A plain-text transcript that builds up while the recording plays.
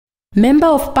Member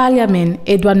of Parliament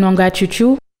Edward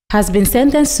Nwanga has been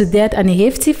sentenced to death and a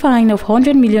hefty fine of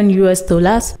 $100 million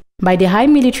by the High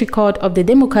Military Court of the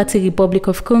Democratic Republic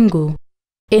of Congo.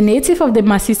 A native of the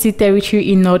Masisi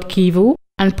territory in North Kivu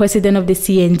and president of the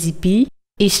CNDP,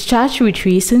 is charged with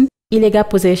treason, illegal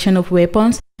possession of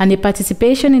weapons, and a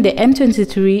participation in the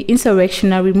M23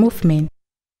 insurrectionary movement.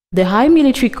 The High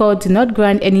Military Court did not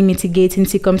grant any mitigating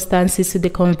circumstances to the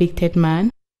convicted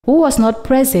man, who was not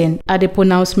present at the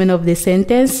pronouncement of the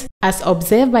sentence, as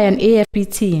observed by an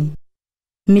AFP team.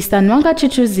 Mr.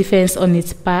 Nwanga's defense on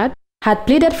its part had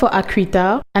pleaded for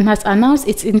acquittal and has announced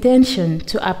its intention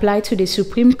to apply to the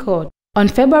Supreme Court. On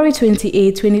February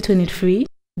 28, 2023,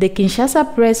 the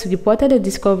Kinshasa Press reported the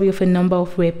discovery of a number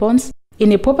of weapons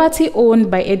in a property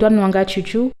owned by Edward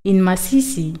Nwanga in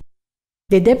Masisi.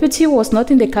 The deputy was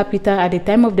not in the capital at the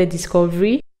time of the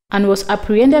discovery and was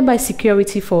apprehended by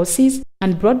security forces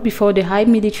and brought before the High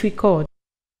Military Court.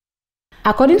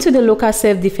 According to the local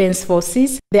self-defense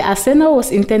forces, the arsenal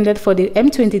was intended for the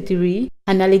M23,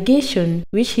 an allegation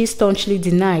which he staunchly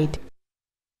denied.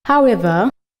 However,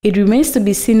 it remains to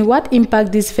be seen what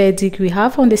impact this verdict will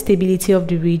have on the stability of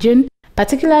the region,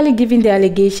 particularly given the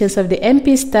allegations of the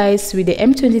MP's ties with the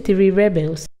M23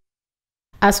 rebels.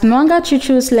 As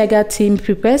Nwanga's legal team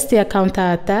prepares their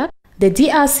counterattack, the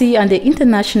DRC and the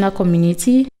international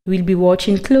community will be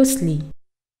watching closely.